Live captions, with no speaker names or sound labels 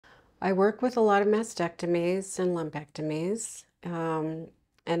I work with a lot of mastectomies and lumpectomies.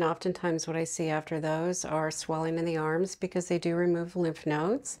 And oftentimes what I see after those are swelling in the arms because they do remove lymph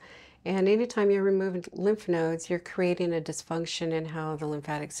nodes. And anytime you remove lymph nodes, you're creating a dysfunction in how the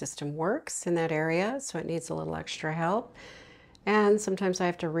lymphatic system works in that area. So it needs a little extra help. And sometimes I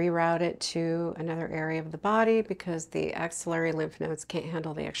have to reroute it to another area of the body because the axillary lymph nodes can't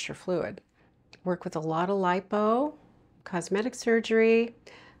handle the extra fluid. Work with a lot of lipo, cosmetic surgery,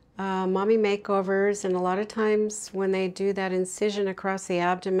 mommy makeovers, and a lot of times when they do that incision across the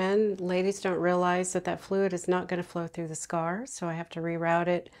abdomen, ladies don't realize that that fluid is not going to flow through the scar, so I have to reroute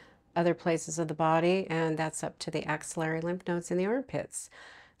it other places of the body, and that's up to the axillary lymph nodes in the armpits.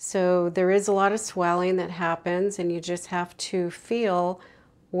 So there is a lot of swelling that happens, and you just have to feel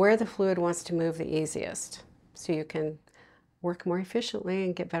where the fluid wants to move the easiest so you can work more efficiently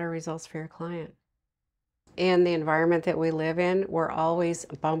and get better results for your client. In the environment that we live in, we're always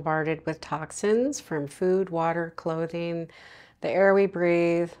bombarded with toxins from food, water, clothing, the air we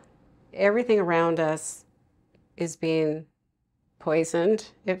breathe. Everything around us is being poisoned.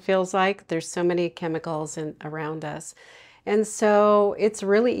 It feels like there's so many chemicals around us. And so it's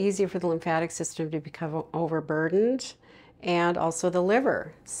really easy for the lymphatic system to become overburdened, and also the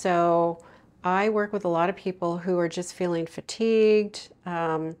liver. So I work with a lot of people who are just feeling fatigued.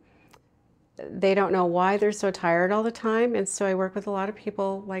 They don't know why they're so tired all the time, and so I work with a lot of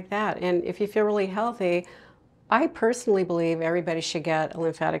people like that. And if you feel really healthy, I personally believe everybody should get a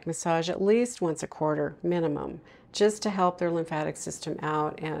lymphatic massage at least once a quarter minimum, just to help their lymphatic system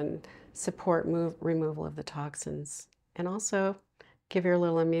out and support removal of the toxins, and also give your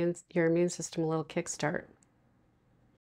immune system a little kickstart.